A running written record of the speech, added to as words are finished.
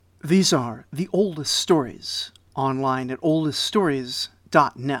These are the oldest stories, online at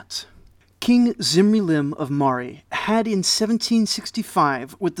oldeststories.net. King Zimri-Lim of Mari had in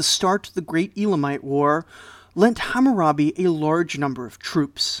 1765, with the start of the Great Elamite War, lent Hammurabi a large number of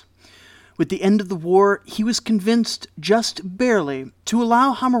troops. With the end of the war, he was convinced, just barely, to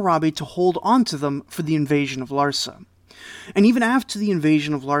allow Hammurabi to hold on to them for the invasion of Larsa. And even after the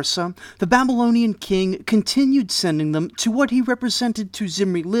invasion of Larsa, the Babylonian king continued sending them to what he represented to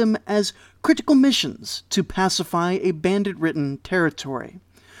Zimri-Lim as critical missions to pacify a bandit-ridden territory.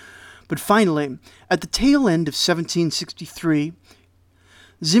 But finally, at the tail end of 1763,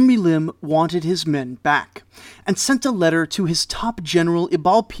 Zimri-Lim wanted his men back, and sent a letter to his top general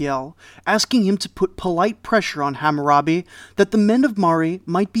Ibalpiel, asking him to put polite pressure on Hammurabi that the men of Mari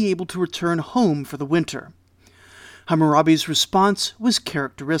might be able to return home for the winter. Hammurabi's response was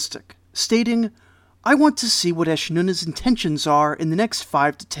characteristic, stating, "I want to see what Eshnunna's intentions are in the next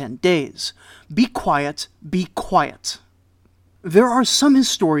 5 to 10 days. Be quiet, be quiet." There are some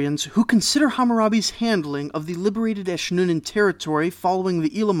historians who consider Hammurabi's handling of the liberated Eshnunnan territory following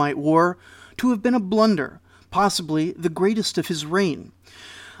the Elamite War to have been a blunder, possibly the greatest of his reign.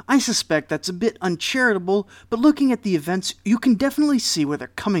 I suspect that's a bit uncharitable, but looking at the events, you can definitely see where they're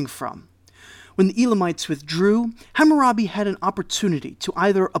coming from. When the Elamites withdrew, Hammurabi had an opportunity to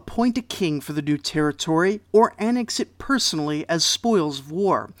either appoint a king for the new territory or annex it personally as spoils of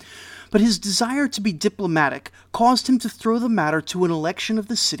war. But his desire to be diplomatic caused him to throw the matter to an election of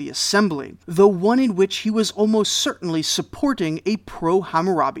the city assembly, though one in which he was almost certainly supporting a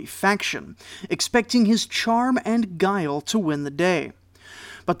pro-Hammurabi faction, expecting his charm and guile to win the day.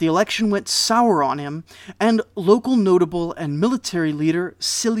 But the election went sour on him, and local notable and military leader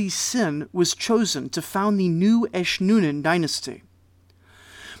Sili Sin was chosen to found the new Eshnunnan dynasty.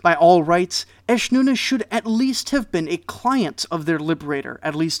 By all rights, Eshnunna should at least have been a client of their liberator,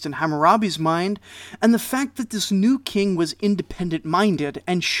 at least in Hammurabi's mind, and the fact that this new king was independent-minded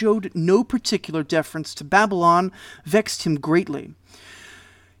and showed no particular deference to Babylon vexed him greatly.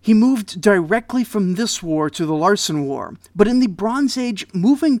 He moved directly from this war to the Larsan War, but in the Bronze Age,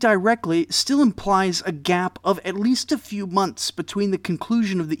 moving directly still implies a gap of at least a few months between the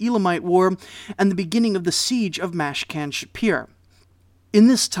conclusion of the Elamite War and the beginning of the siege of Mashkan Shapir. In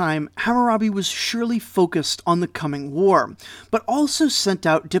this time, Hammurabi was surely focused on the coming war, but also sent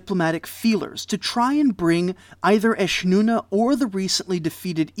out diplomatic feelers to try and bring either Eshnunna or the recently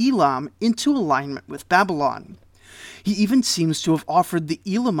defeated Elam into alignment with Babylon. He even seems to have offered the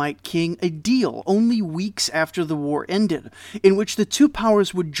Elamite king a deal only weeks after the war ended, in which the two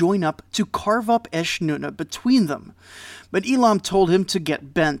powers would join up to carve up Eshnunna between them. But Elam told him to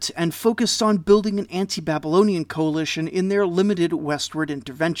get bent, and focused on building an anti-Babylonian coalition in their limited westward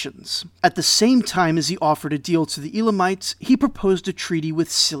interventions. At the same time as he offered a deal to the Elamites, he proposed a treaty with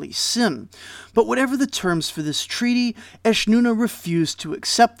Sili Sin. But whatever the terms for this treaty, Eshnunna refused to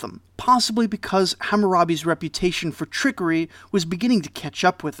accept them, possibly because Hammurabi's reputation for trickery was beginning to catch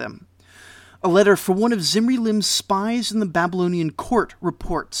up with him. A letter from one of Zimri-Lim's spies in the Babylonian court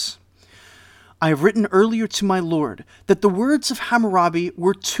reports, "I have written earlier to my lord that the words of Hammurabi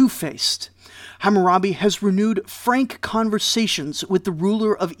were two-faced. Hammurabi has renewed frank conversations with the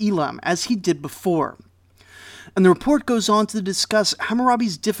ruler of Elam as he did before." And the report goes on to discuss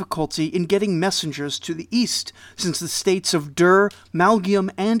Hammurabi's difficulty in getting messengers to the east, since the states of Dur,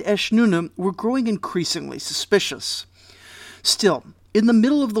 Malgium, and Eshnunna were growing increasingly suspicious. Still, in the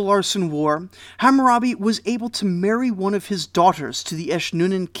middle of the Larsan War, Hammurabi was able to marry one of his daughters to the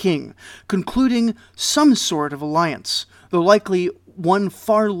Eshnunnan king, concluding some sort of alliance, though likely one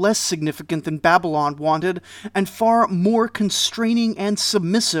far less significant than Babylon wanted, and far more constraining and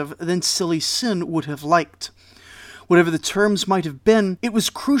submissive than Sili Sin would have liked. Whatever the terms might have been, it was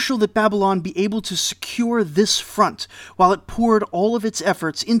crucial that Babylon be able to secure this front, while it poured all of its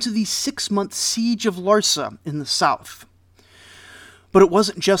efforts into the 6-month siege of Larsa in the south. But it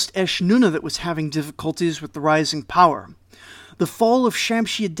wasn't just Eshnunna that was having difficulties with the rising power. The fall of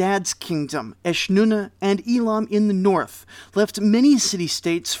Shamshi-Adad's kingdom, Eshnunna, and Elam in the north left many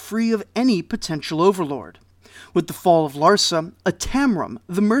city-states free of any potential overlord. With the fall of Larsa, Atamram,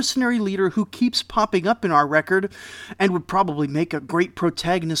 the mercenary leader who keeps popping up in our record, and would probably make a great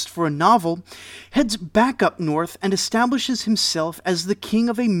protagonist for a novel, heads back up north and establishes himself as the king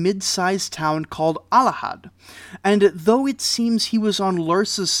of a mid-sized town called Alahad. And though it seems he was on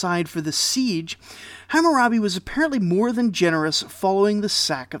Larsa's side for the siege, Hammurabi was apparently more than generous following the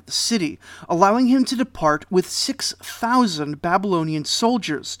sack of the city, allowing him to depart with 6,000 Babylonian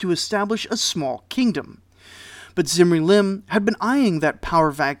soldiers to establish a small kingdom. But Zimri-Lim had been eyeing that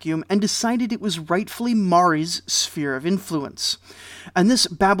power vacuum and decided it was rightfully Mari's sphere of influence. And this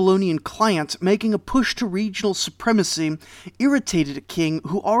Babylonian client making a push to regional supremacy irritated a king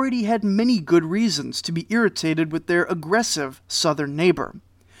who already had many good reasons to be irritated with their aggressive southern neighbor.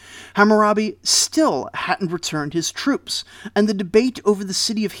 Hammurabi still hadn't returned his troops, and the debate over the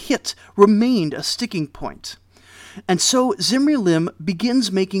city of Hit remained a sticking point. And so Zimri-Lim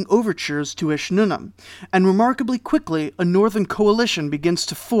begins making overtures to Eshnunna, and remarkably quickly a northern coalition begins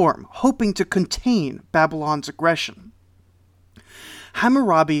to form, hoping to contain Babylon's aggression.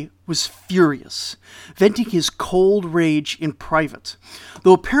 Hammurabi was furious, venting his cold rage in private,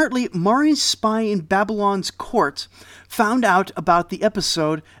 though apparently Mari's spy in Babylon's court found out about the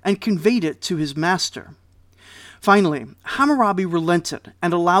episode and conveyed it to his master. Finally, Hammurabi relented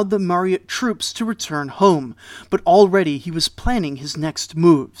and allowed the Mariite troops to return home, but already he was planning his next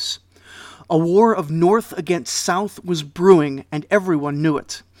moves. A war of North against South was brewing, and everyone knew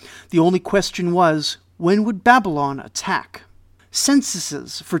it. The only question was, when would Babylon attack?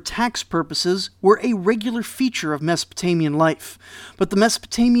 Censuses for tax purposes were a regular feature of Mesopotamian life, but the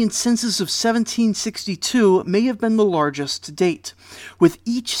Mesopotamian census of 1762 may have been the largest to date, with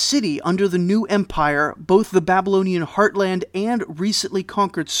each city under the new empire, both the Babylonian heartland and recently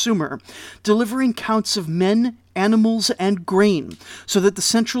conquered Sumer, delivering counts of men, animals, and grain, so that the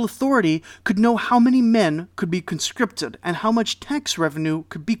central authority could know how many men could be conscripted and how much tax revenue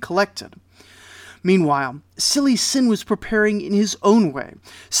could be collected. Meanwhile, Sili Sin was preparing in his own way,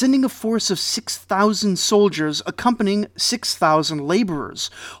 sending a force of 6,000 soldiers accompanying 6,000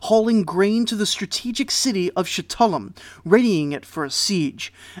 laborers, hauling grain to the strategic city of Shittulim, readying it for a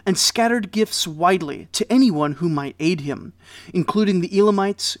siege, and scattered gifts widely to anyone who might aid him, including the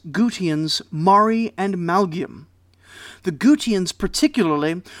Elamites, Gutians, Mari, and Malgium. The Gutians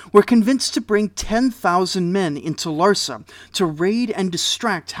particularly were convinced to bring 10,000 men into Larsa to raid and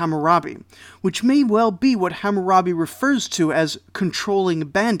distract Hammurabi, which may well be what Hammurabi refers to as controlling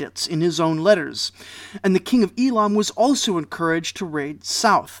bandits in his own letters, and the king of Elam was also encouraged to raid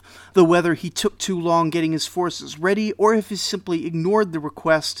south, though whether he took too long getting his forces ready or if he simply ignored the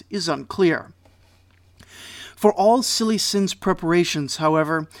request is unclear. For all Sili Sin's preparations,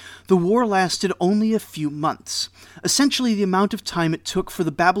 however, the war lasted only a few months, essentially the amount of time it took for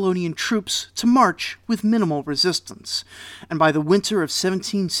the Babylonian troops to march with minimal resistance, and by the winter of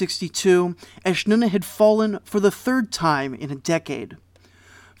 1762, Eshnunna had fallen for the third time in a decade.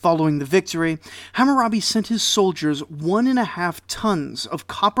 Following the victory, Hammurabi sent his soldiers 1.5 tons of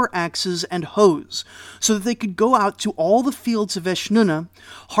copper axes and hoes so that they could go out to all the fields of Eshnunna,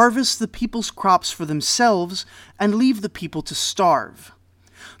 harvest the people's crops for themselves, and leave the people to starve.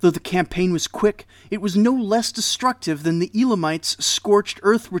 Though the campaign was quick, it was no less destructive than the Elamites' scorched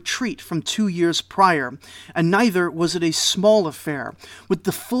earth retreat from 2 years prior, and neither was it a small affair, with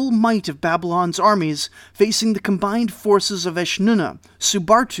the full might of Babylon's armies facing the combined forces of Eshnunna,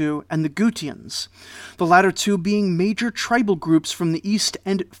 Subartu, and the Gutians, the latter two being major tribal groups from the east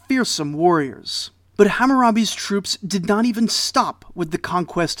and fearsome warriors. But Hammurabi's troops did not even stop with the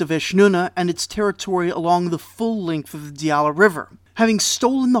conquest of Eshnunna and its territory along the full length of the Diyala River. Having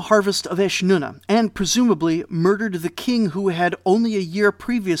stolen the harvest of Eshnunna, and presumably murdered the king who had only a year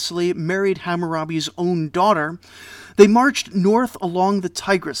previously married Hammurabi's own daughter, they marched north along the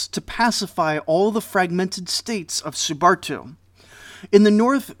Tigris to pacify all the fragmented states of Subartu. In the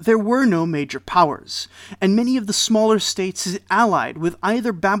north, there were no major powers, and many of the smaller states had allied with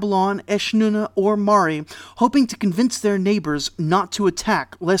either Babylon, Eshnunna, or Mari, hoping to convince their neighbors not to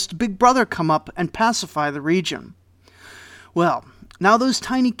attack, lest Big Brother come up and pacify the region. Well, now those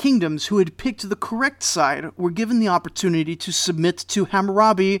tiny kingdoms who had picked the correct side were given the opportunity to submit to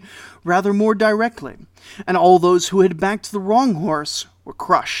Hammurabi rather more directly, and all those who had backed the wrong horse were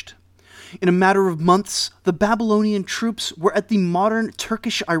crushed. In a matter of months, the Babylonian troops were at the modern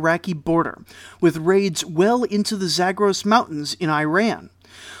Turkish-Iraqi border, with raids well into the Zagros Mountains in Iran,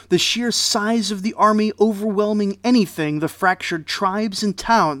 the sheer size of the army overwhelming anything the fractured tribes and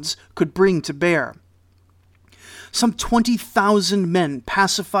towns could bring to bear. Some 20,000 men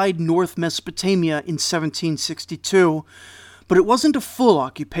pacified North Mesopotamia in 1762, but it wasn't a full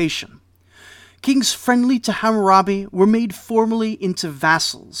occupation. Kings friendly to Hammurabi were made formally into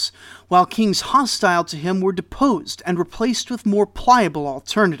vassals, while kings hostile to him were deposed and replaced with more pliable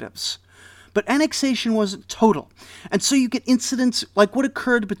alternatives. But annexation wasn't total, and so you get incidents like what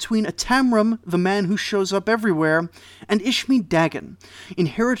occurred between Atamram, the man who shows up everywhere, and Ishmi Dagan,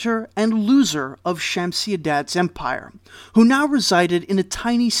 inheritor and loser of Shamshi-Adad's empire, who now resided in a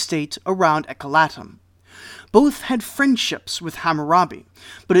tiny state around Ekalatum. Both had friendships with Hammurabi,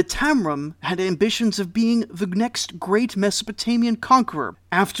 but Atamram had ambitions of being the next great Mesopotamian conqueror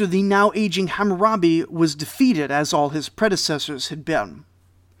after the now aging Hammurabi was defeated as all his predecessors had been.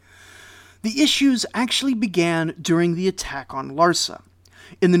 The issues actually began during the attack on Larsa.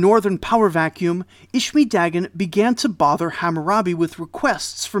 In the northern power vacuum, Ishmi-Dagan began to bother Hammurabi with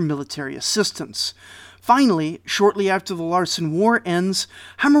requests for military assistance. Finally, shortly after the Larsan War ends,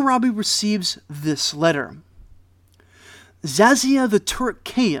 Hammurabi receives this letter. Zazia the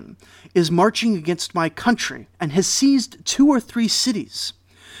Turk-Kayan is marching against my country and has seized 2 or 3 cities.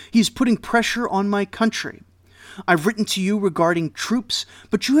 He's putting pressure on my country. I've written to you regarding troops,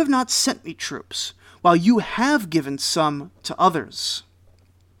 but you have not sent me troops, while you have given some to others.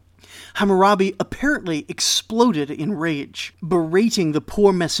 Hammurabi apparently exploded in rage, berating the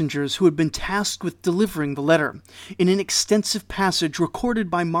poor messengers who had been tasked with delivering the letter, in an extensive passage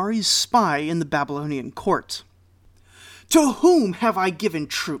recorded by Mari's spy in the Babylonian court. To whom have I given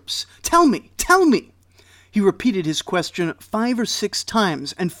troops? Tell me, tell me! He repeated his question 5 or 6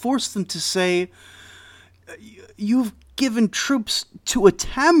 times and forced them to say, You've given troops to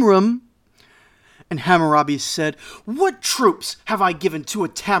Atamram. And Hammurabi said, What troops have I given to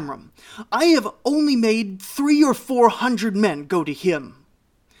Atamram? I have only made 300 or 400 men go to him.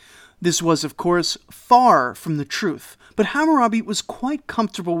 This was, of course, far from the truth, but Hammurabi was quite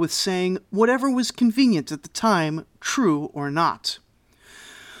comfortable with saying whatever was convenient at the time, true or not.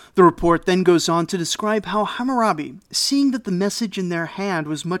 The report then goes on to describe how Hammurabi, seeing that the message in their hand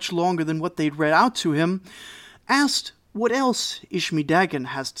was much longer than what they'd read out to him, asked what else Ishmi-Dagan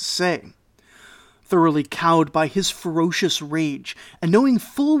has to say. Thoroughly cowed by his ferocious rage, and knowing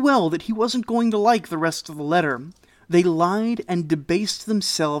full well that he wasn't going to like the rest of the letter, they lied and debased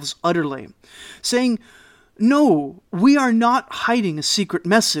themselves utterly, saying, No, we are not hiding a secret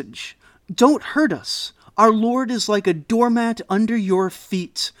message. Don't hurt us. Our Lord is like a doormat under your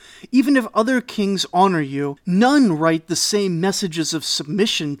feet. Even if other kings honor you, none write the same messages of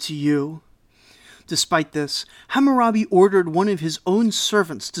submission to you. Despite this, Hammurabi ordered one of his own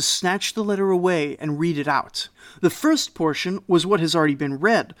servants to snatch the letter away and read it out. The first portion was what has already been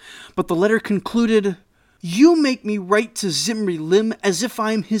read, but the letter concluded, You make me write to Zimri-Lim as if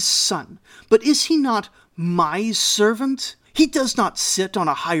I am his son, but is he not my servant? He does not sit on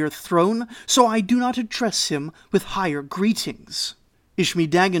a higher throne, so I do not address him with higher greetings.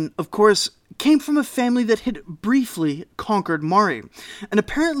 Ishmi-Dagan, of course, came from a family that had briefly conquered Mari, and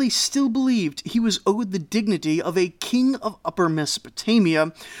apparently still believed he was owed the dignity of a king of Upper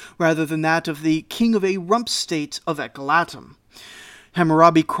Mesopotamia, rather than that of the king of a rump state of Ekalatum.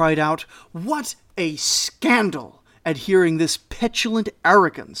 Hammurabi cried out, What a scandal! At hearing this petulant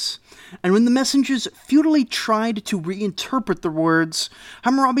arrogance. And when the messengers futilely tried to reinterpret the words,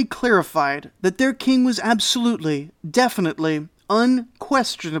 Hammurabi clarified that their king was absolutely, definitely,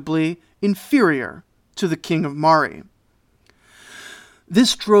 unquestionably inferior to the king of Mari.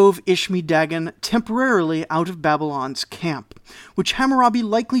 This drove Ishmi-Dagan temporarily out of Babylon's camp, which Hammurabi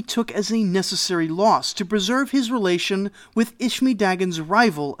likely took as a necessary loss to preserve his relation with Ishmi-Dagan's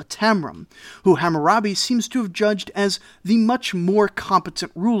rival Atamram, who Hammurabi seems to have judged as the much more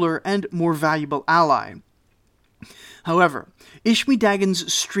competent ruler and more valuable ally. However,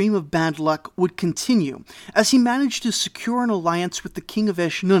 Ishmi-Dagan's stream of bad luck would continue, as he managed to secure an alliance with the king of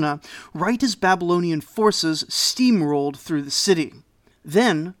Eshnunna right as Babylonian forces steamrolled through the city.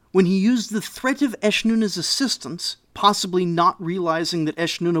 Then, when he used the threat of Eshnunna's assistance, possibly not realizing that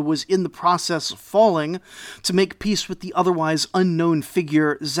Eshnunna was in the process of falling, to make peace with the otherwise unknown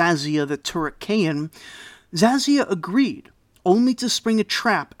figure Zazia the Turk-Kayan, Zazia agreed, only to spring a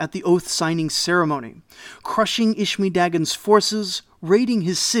trap at the oath-signing ceremony, crushing Ishmi-Dagan's forces, raiding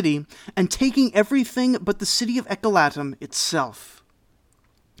his city, and taking everything but the city of Ekalatum itself.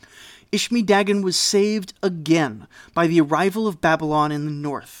 Ishmi-Dagan was saved again by the arrival of Babylon in the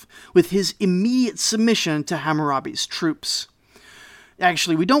north, with his immediate submission to Hammurabi's troops.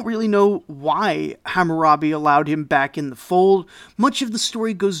 Actually, we don't really know why Hammurabi allowed him back in the fold. Much of the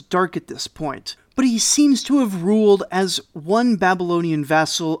story goes dark at this point, but he seems to have ruled as one Babylonian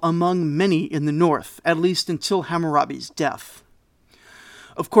vassal among many in the north, at least until Hammurabi's death.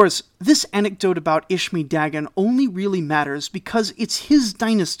 Of course, this anecdote about Ishmi-Dagan only really matters because it's his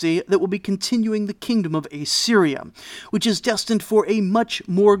dynasty that will be continuing the kingdom of Assyria, which is destined for a much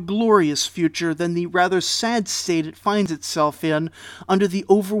more glorious future than the rather sad state it finds itself in under the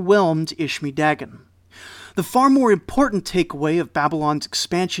overwhelmed Ishmi-Dagan. The far more important takeaway of Babylon's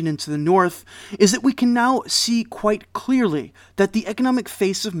expansion into the north is that we can now see quite clearly that the economic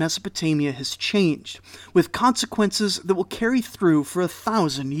face of Mesopotamia has changed, with consequences that will carry through for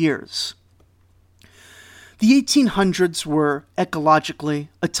 1,000 years. The 1800s were, ecologically,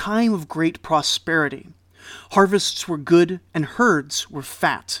 a time of great prosperity. Harvests were good and herds were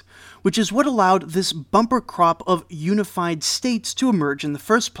fat, which is what allowed this bumper crop of unified states to emerge in the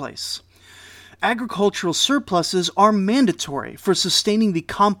first place. Agricultural surpluses are mandatory for sustaining the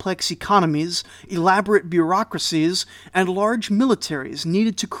complex economies, elaborate bureaucracies, and large militaries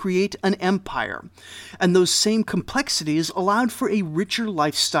needed to create an empire, and those same complexities allowed for a richer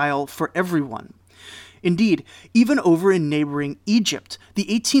lifestyle for everyone. Indeed, even over in neighboring Egypt, the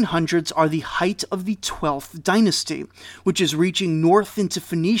 1800s are the height of the 12th dynasty, which is reaching north into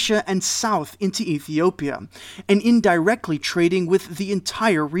Phoenicia and south into Ethiopia, and indirectly trading with the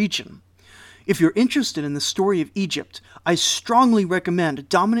entire region. If you're interested in the story of Egypt, I strongly recommend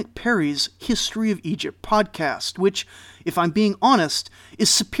Dominic Perry's History of Egypt podcast, which, if I'm being honest, is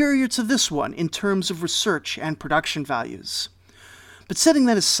superior to this one in terms of research and production values. But setting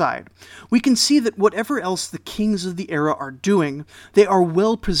that aside, we can see that whatever else the kings of the era are doing, they are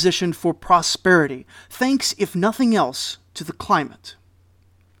well positioned for prosperity, thanks, if nothing else, to the climate.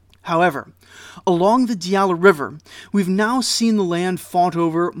 However, along the Diyala River, we've now seen the land fought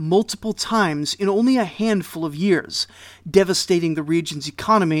over multiple times in only a handful of years, devastating the region's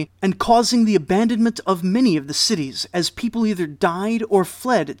economy and causing the abandonment of many of the cities as people either died or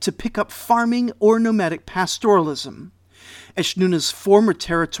fled to pick up farming or nomadic pastoralism. Eshnunna's former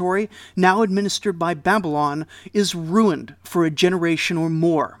territory, now administered by Babylon, is ruined for a generation or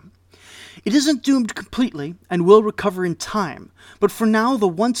more. It isn't doomed completely and will recover in time, but for now the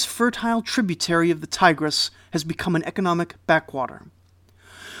once fertile tributary of the Tigris has become an economic backwater.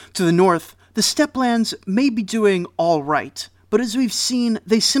 To the north, the steppelands may be doing all right, but as we've seen,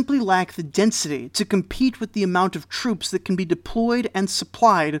 they simply lack the density to compete with the amount of troops that can be deployed and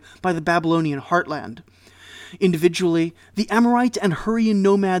supplied by the Babylonian heartland. Individually, the Amorite and Hurrian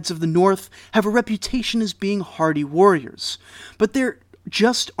nomads of the north have a reputation as being hardy warriors, but there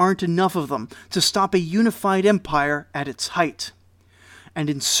just aren't enough of them to stop a unified empire at its height. And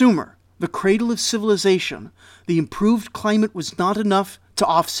in Sumer, the cradle of civilization, the improved climate was not enough to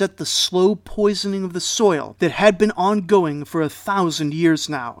offset the slow poisoning of the soil that had been ongoing for 1,000 years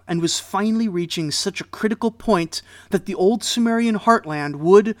now, and was finally reaching such a critical point that the old Sumerian heartland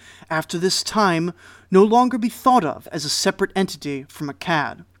would, after this time, no longer be thought of as a separate entity from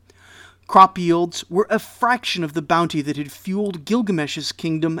Akkad. Crop yields were a fraction of the bounty that had fueled Gilgamesh's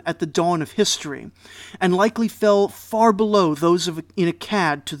kingdom at the dawn of history, and likely fell far below those in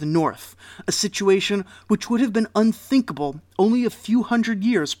Akkad to the north, a situation which would have been unthinkable only a few hundred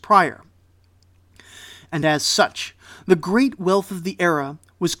years prior. And as such, the great wealth of the era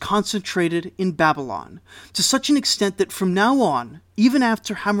was concentrated in Babylon, to such an extent that from now on, even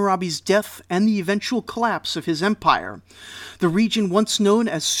after Hammurabi's death and the eventual collapse of his empire, the region once known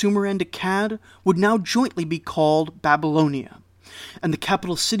as Sumer and Akkad would now jointly be called Babylonia, and the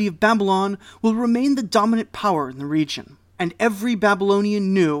capital city of Babylon will remain the dominant power in the region. And every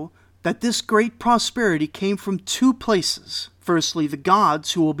Babylonian knew that this great prosperity came from two places. Firstly, the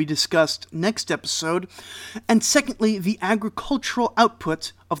gods, who will be discussed next episode, and secondly, the agricultural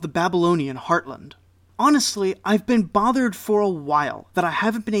output of the Babylonian heartland. Honestly, I've been bothered for a while that I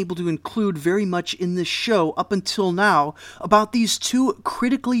haven't been able to include very much in this show up until now about these two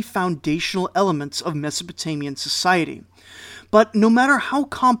critically foundational elements of Mesopotamian society. But no matter how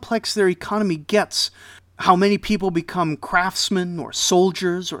complex their economy gets, how many people become craftsmen or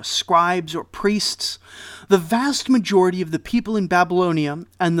soldiers or scribes or priests, the vast majority of the people in Babylonia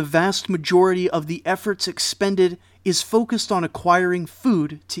and the vast majority of the efforts expended is focused on acquiring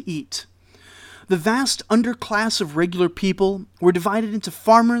food to eat. The vast underclass of regular people were divided into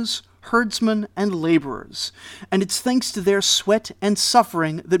farmers, herdsmen, and laborers, and it's thanks to their sweat and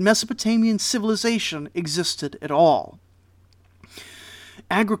suffering that Mesopotamian civilization existed at all.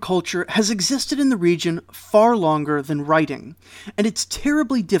 Agriculture has existed in the region far longer than writing, and it's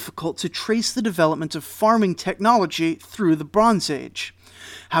terribly difficult to trace the development of farming technology through the Bronze Age.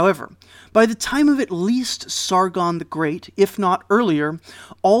 However, by the time of at least Sargon the Great, if not earlier,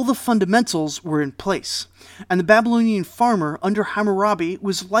 all the fundamentals were in place, and the Babylonian farmer under Hammurabi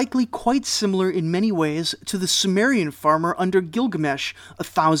was likely quite similar in many ways to the Sumerian farmer under Gilgamesh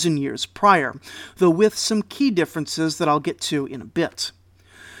 1,000 years prior, though with some key differences that I'll get to in a bit.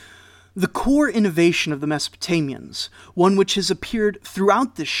 The core innovation of the Mesopotamians, one which has appeared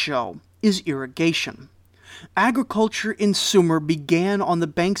throughout this show, is irrigation. Agriculture in Sumer began on the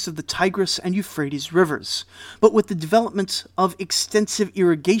banks of the Tigris and Euphrates rivers, but with the development of extensive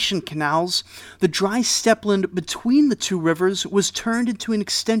irrigation canals, the dry steppeland between the two rivers was turned into an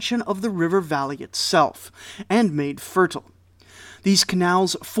extension of the river valley itself, and made fertile. These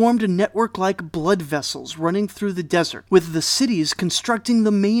canals formed a network like blood vessels running through the desert, with the cities constructing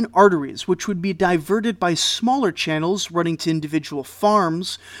the main arteries, which would be diverted by smaller channels running to individual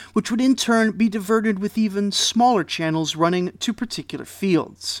farms, which would in turn be diverted with even smaller channels running to particular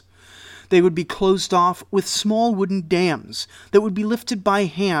fields. They would be closed off with small wooden dams that would be lifted by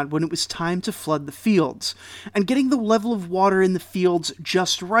hand when it was time to flood the fields, and getting the level of water in the fields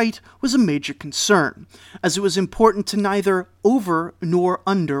just right was a major concern, as it was important to neither over nor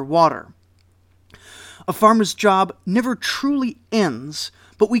under water. A farmer's job never truly ends,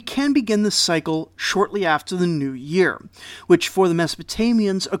 but we can begin the cycle shortly after the new year, which for the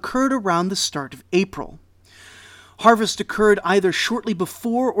Mesopotamians occurred around the start of April. Harvest occurred either shortly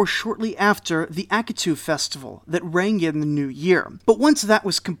before or shortly after the Akitu festival that rang in the new year. But once that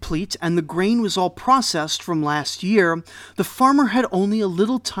was complete and the grain was all processed from last year, the farmer had only a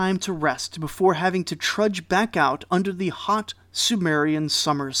little time to rest before having to trudge back out under the hot Sumerian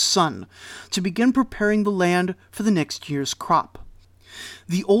summer's sun to begin preparing the land for the next year's crop.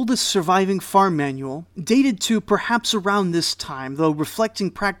 The oldest surviving farm manual, dated to perhaps around this time, though reflecting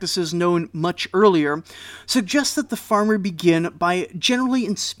practices known much earlier, suggests that the farmer begin by generally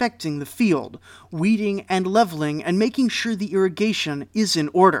inspecting the field, weeding and leveling, and making sure the irrigation is in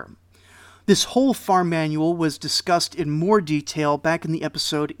order. This whole farm manual was discussed in more detail back in the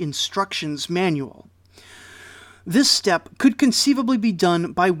episode Instructions Manual. This step could conceivably be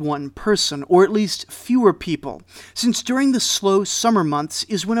done by one person, or at least fewer people, since during the slow summer months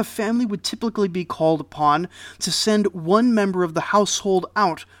is when a family would typically be called upon to send one member of the household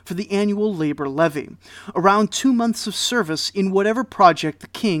out for the annual labor levy, around 2 months of service in whatever project the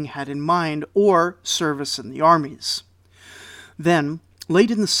king had in mind, or service in the armies. Then, late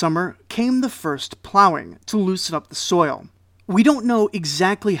in the summer, came the first plowing to loosen up the soil. We don't know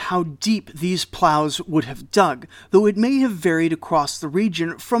exactly how deep these plows would have dug, though it may have varied across the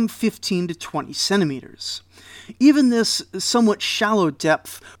region from 15 to 20 centimeters. Even this somewhat shallow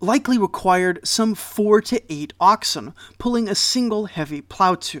depth likely required some 4 to 8 oxen pulling a single heavy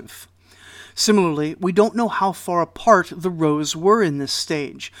plow tooth. Similarly, we don't know how far apart the rows were in this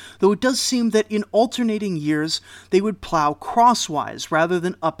stage, though it does seem that in alternating years they would plow crosswise rather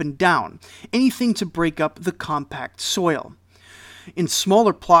than up and down, anything to break up the compact soil. In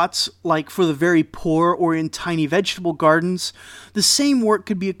smaller plots, like for the very poor or in tiny vegetable gardens, the same work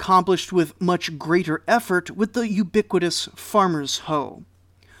could be accomplished with much greater effort with the ubiquitous farmer's hoe.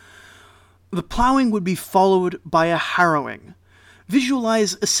 The plowing would be followed by a harrowing.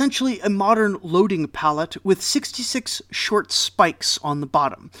 Visualize essentially a modern loading pallet with 66 short spikes on the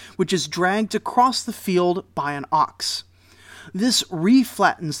bottom, which is dragged across the field by an ox. This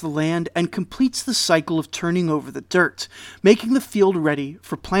re-flattens the land and completes the cycle of turning over the dirt, making the field ready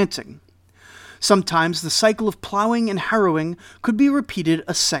for planting. Sometimes the cycle of plowing and harrowing could be repeated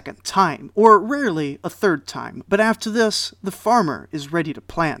a second time, or rarely a third time, but after this, the farmer is ready to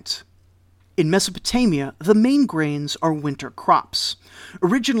plant. In Mesopotamia, the main grains are winter crops.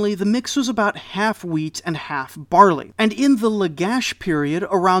 Originally, the mix was about half wheat and half barley, and in the Lagash period,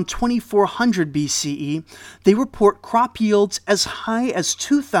 around 2400 BCE, they report crop yields as high as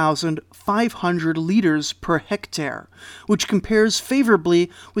 2,500 liters per hectare, which compares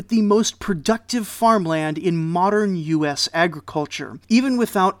favorably with the most productive farmland in modern U.S. agriculture, even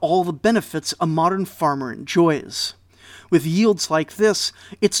without all the benefits a modern farmer enjoys. With yields like this,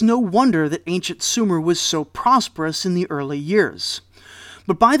 it's no wonder that ancient Sumer was so prosperous in the early years.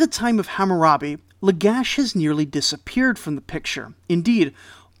 But by the time of Hammurabi, Lagash has nearly disappeared from the picture. Indeed,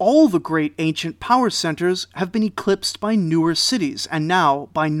 all the great ancient power centers have been eclipsed by newer cities, and now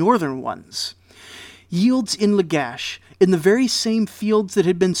by northern ones. Yields in Lagash, in the very same fields that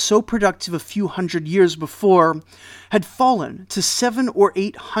had been so productive a few hundred years before, had fallen to 700 or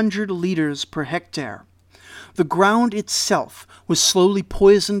 800 liters per hectare. The ground itself was slowly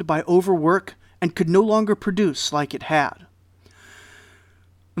poisoned by overwork and could no longer produce like it had.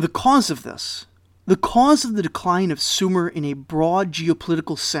 The cause of this, the cause of the decline of Sumer in a broad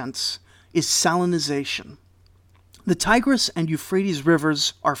geopolitical sense, is salinization. The Tigris and Euphrates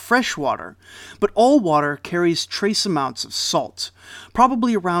rivers are freshwater, but all water carries trace amounts of salt,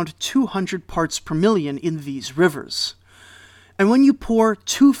 probably around 200 parts per million in these rivers. And when you pour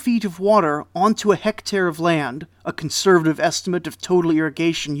 2 feet of water onto a hectare of land, a conservative estimate of total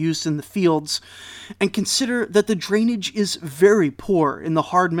irrigation used in the fields, and consider that the drainage is very poor in the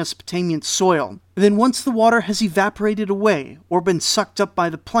hard Mesopotamian soil, then once the water has evaporated away or been sucked up by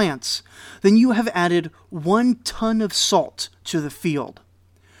the plants, then you have added 1 ton of salt to the field.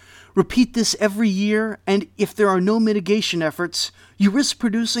 Repeat this every year, and if there are no mitigation efforts, you risk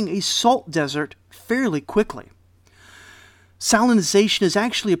producing a salt desert fairly quickly. Salinization is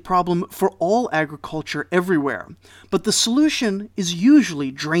actually a problem for all agriculture everywhere, but the solution is usually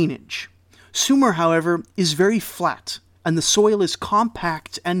drainage. Sumer, however, is very flat, and the soil is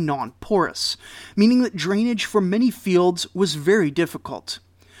compact and non-porous, meaning that drainage for many fields was very difficult.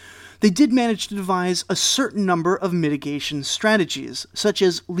 They did manage to devise a certain number of mitigation strategies, such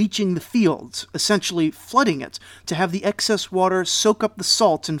as leaching the fields, essentially flooding it to have the excess water soak up the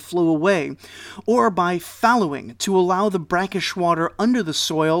salt and flow away, or by fallowing to allow the brackish water under the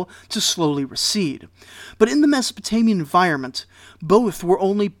soil to slowly recede. But in the Mesopotamian environment, both were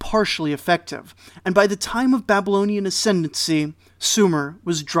only partially effective, and by the time of Babylonian ascendancy, Sumer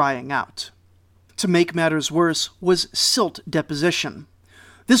was drying out. To make matters worse was silt deposition.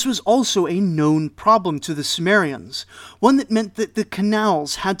 This was also a known problem to the Sumerians, one that meant that the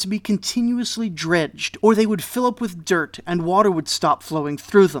canals had to be continuously dredged, or they would fill up with dirt and water would stop flowing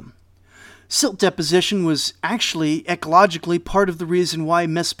through them. Silt deposition was actually ecologically part of the reason why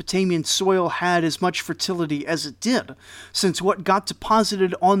Mesopotamian soil had as much fertility as it did, since what got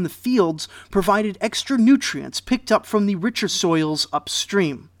deposited on the fields provided extra nutrients picked up from the richer soils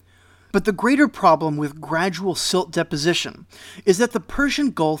upstream. But the greater problem with gradual silt deposition is that the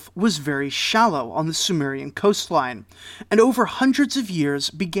Persian Gulf was very shallow on the Sumerian coastline, and over hundreds of years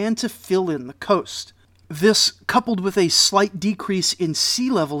began to fill in the coast. This, coupled with a slight decrease in sea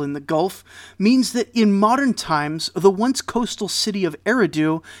level in the Gulf, means that in modern times, the once coastal city of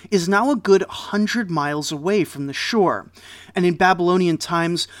Eridu is now a good 100 miles away from the shore. And in Babylonian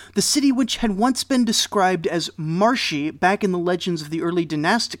times, the city which had once been described as marshy back in the legends of the early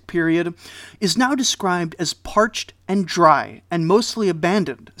dynastic period, is now described as parched and dry, and mostly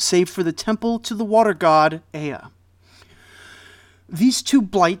abandoned, save for the temple to the water god Ea. These two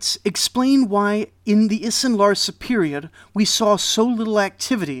blights explain why, in the Isin-Larsa period, we saw so little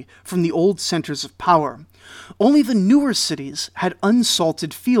activity from the old centers of power. Only the newer cities had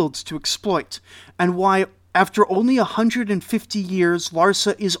unsalted fields to exploit, and why, after only 150 years,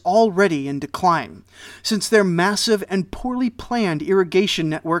 Larsa is already in decline, since their massive and poorly planned irrigation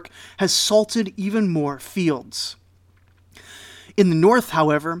network has salted even more fields. In the north,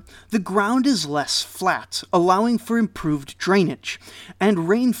 however, the ground is less flat, allowing for improved drainage, and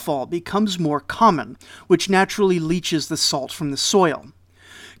rainfall becomes more common, which naturally leaches the salt from the soil.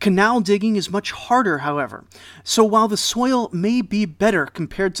 Canal digging is much harder, however, so while the soil may be better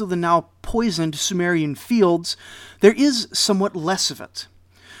compared to the now poisoned Sumerian fields, there is somewhat less of it.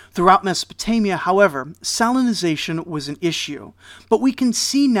 Throughout Mesopotamia, however, salinization was an issue, but we can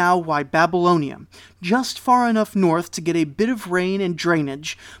see now why Babylonia, just far enough north to get a bit of rain and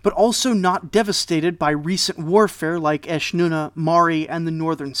drainage, but also not devastated by recent warfare like Eshnunna, Mari, and the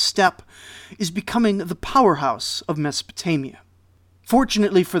northern steppe, is becoming the powerhouse of Mesopotamia.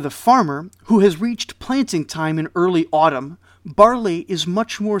 Fortunately for the farmer, who has reached planting time in early autumn, barley is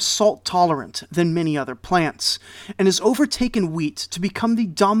much more salt-tolerant than many other plants, and has overtaken wheat to become the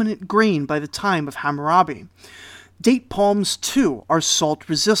dominant grain by the time of Hammurabi. Date palms, too, are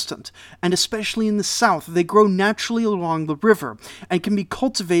salt-resistant, and especially in the south, they grow naturally along the river and can be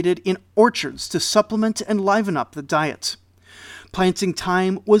cultivated in orchards to supplement and liven up the diet. Planting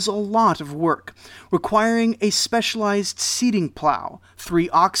time was a lot of work, requiring a specialized seeding plow, 3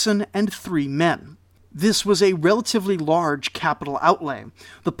 oxen, and 3 men. This was a relatively large capital outlay.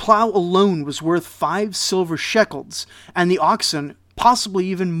 The plow alone was worth 5 silver shekels, and the oxen possibly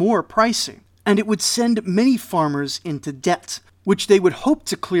even more pricey. And it would send many farmers into debt, which they would hope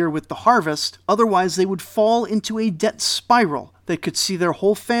to clear with the harvest, otherwise they would fall into a debt spiral that could see their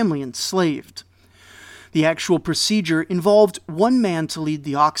whole family enslaved. The actual procedure involved 1 man to lead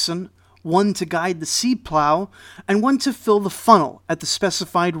the oxen, 1 to guide the seed plow, and 1 to fill the funnel at the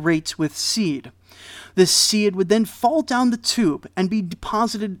specified rate with seed. This seed would then fall down the tube and be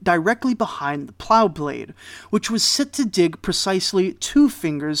deposited directly behind the plow blade, which was set to dig precisely 2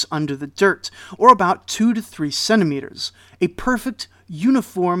 fingers under the dirt, or about 2 to 3 centimeters, a perfect,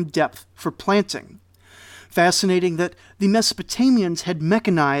 uniform depth for planting. Fascinating that the Mesopotamians had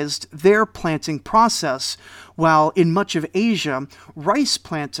mechanized their planting process, while in much of Asia, rice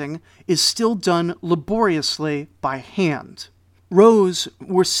planting is still done laboriously by hand. Rows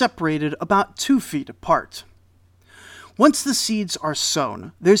were separated about 2 feet apart. Once the seeds are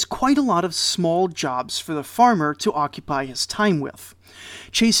sown, there's quite a lot of small jobs for the farmer to occupy his time with.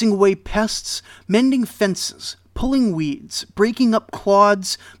 Chasing away pests, mending fences, pulling weeds, breaking up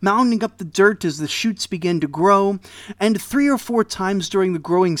clods, mounding up the dirt as the shoots begin to grow, and 3 or 4 times during the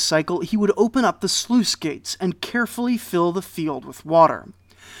growing cycle he would open up the sluice gates and carefully fill the field with water.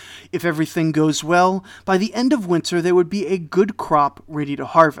 If everything goes well, by the end of winter there would be a good crop ready to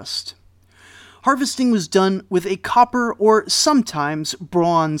harvest. Harvesting was done with a copper or sometimes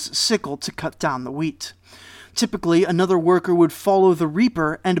bronze sickle to cut down the wheat. Typically, another worker would follow the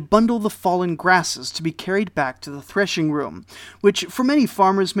reaper and bundle the fallen grasses to be carried back to the threshing room, which for many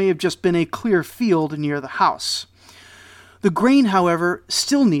farmers may have just been a clear field near the house. The grain, however,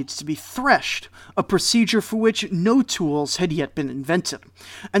 still needs to be threshed, a procedure for which no tools had yet been invented,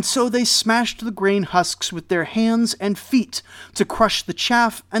 and so they smashed the grain husks with their hands and feet to crush the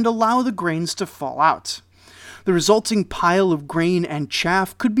chaff and allow the grains to fall out. The resulting pile of grain and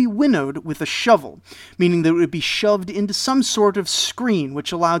chaff could be winnowed with a shovel, meaning that it would be shoved into some sort of screen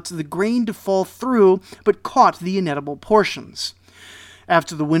which allowed the grain to fall through but caught the inedible portions.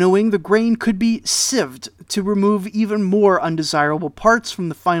 After the winnowing, the grain could be sieved to remove even more undesirable parts from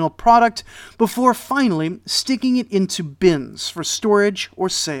the final product before finally sticking it into bins for storage or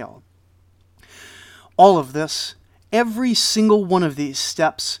sale. All of this, every single one of these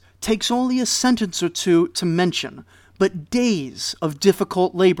steps, takes only a sentence or two to mention, but days of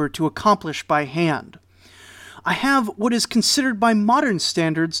difficult labor to accomplish by hand. I have what is considered by modern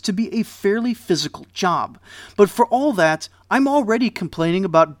standards to be a fairly physical job, but for all that, I'm already complaining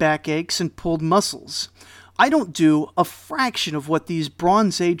about backaches and pulled muscles. I don't do a fraction of what these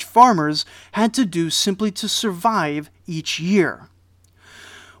Bronze Age farmers had to do simply to survive each year.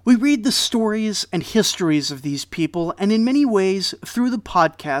 We read the stories and histories of these people, and in many ways, through the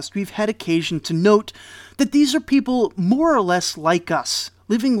podcast, we've had occasion to note that these are people more or less like us,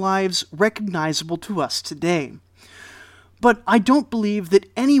 living lives recognizable to us today. But I don't believe that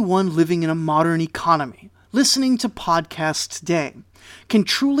anyone living in a modern economy, listening to podcasts today, can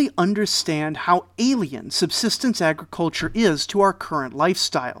truly understand how alien subsistence agriculture is to our current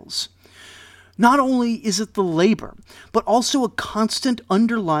lifestyles. Not only is it the labor, but also a constant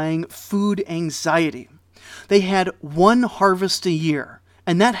underlying food anxiety. They had one harvest a year,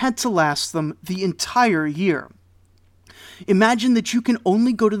 and that had to last them the entire year. Imagine that you can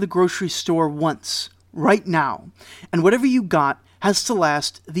only go to the grocery store once, right now, and whatever you got has to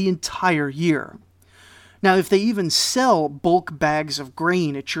last the entire year. Now, if they even sell bulk bags of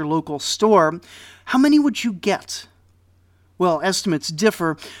grain at your local store, how many would you get? Well, estimates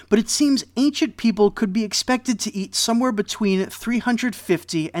differ, but it seems ancient people could be expected to eat somewhere between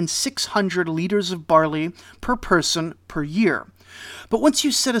 350 and 600 liters of barley per person per year. But once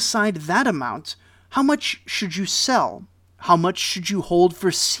you set aside that amount, how much should you sell? How much should you hold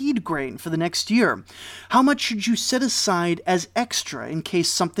for seed grain for the next year? How much should you set aside as extra in case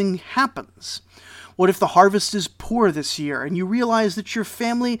something happens? What if the harvest is poor this year and you realize that your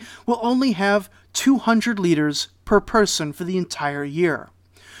family will only have 200 liters per person for the entire year?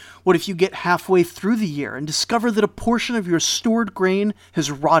 What if you get halfway through the year and discover that a portion of your stored grain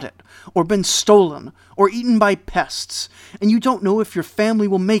has rotted, or been stolen, or eaten by pests, and you don't know if your family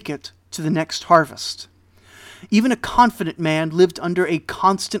will make it to the next harvest? Even a confident man lived under a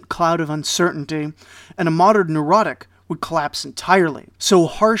constant cloud of uncertainty, and a modern neurotic would collapse entirely. So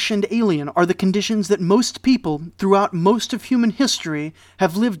harsh and alien are the conditions that most people throughout most of human history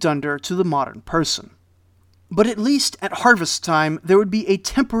have lived under to the modern person. But at least at harvest time, there would be a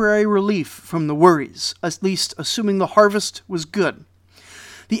temporary relief from the worries, at least assuming the harvest was good.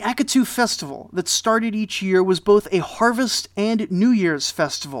 The Akatu Festival that started each year was both a harvest and New Year's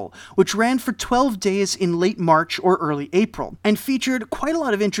festival, which ran for 12 days in late March or early April, and featured quite a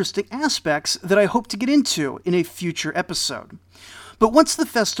lot of interesting aspects that I hope to get into in a future episode. But once the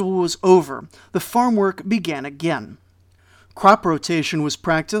festival was over, the farm work began again. Crop rotation was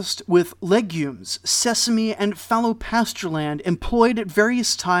practiced, with legumes, sesame, and fallow pasture land employed at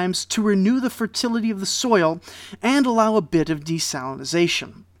various times to renew the fertility of the soil and allow a bit of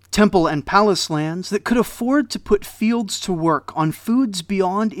desalinization. Temple and palace lands that could afford to put fields to work on foods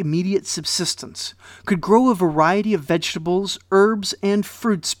beyond immediate subsistence could grow a variety of vegetables, herbs, and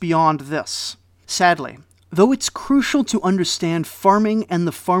fruits beyond this. Sadly, though it's crucial to understand farming and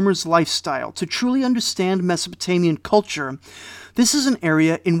the farmer's lifestyle to truly understand Mesopotamian culture, this is an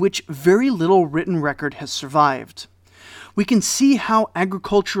area in which very little written record has survived. We can see how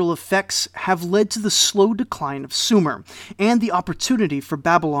agricultural effects have led to the slow decline of Sumer and the opportunity for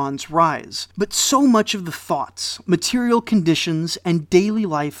Babylon's rise. But so much of the thoughts, material conditions, and daily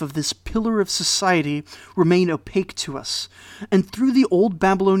life of this pillar of society remain opaque to us, and through the Old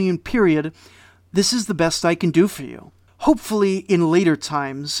Babylonian period, this is the best I can do for you. Hopefully, in later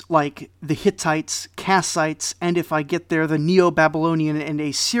times, like the Hittites, Kassites, and if I get there, the Neo-Babylonian and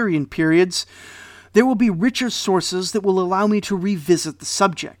Assyrian periods, there will be richer sources that will allow me to revisit the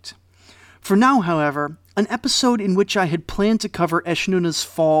subject. For now, however, An episode in which I had planned to cover Eshnunna's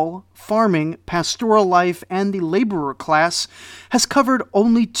fall, farming, pastoral life, and the laborer class has covered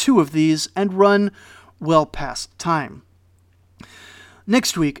only 2 of these and run well past time.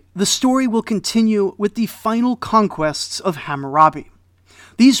 Next week, the story will continue with the final conquests of Hammurabi.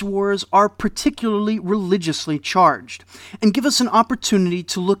 These wars are particularly religiously charged, and give us an opportunity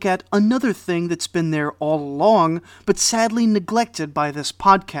to look at another thing that's been there all along, but sadly neglected by this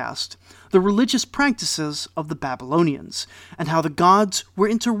podcast: the religious practices of the Babylonians, and how the gods were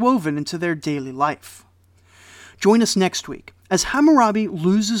interwoven into their daily life. Join us next week as Hammurabi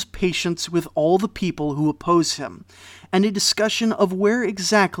loses patience with all the people who oppose him, and a discussion of where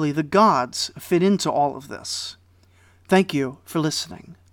exactly the gods fit into all of this. Thank you for listening.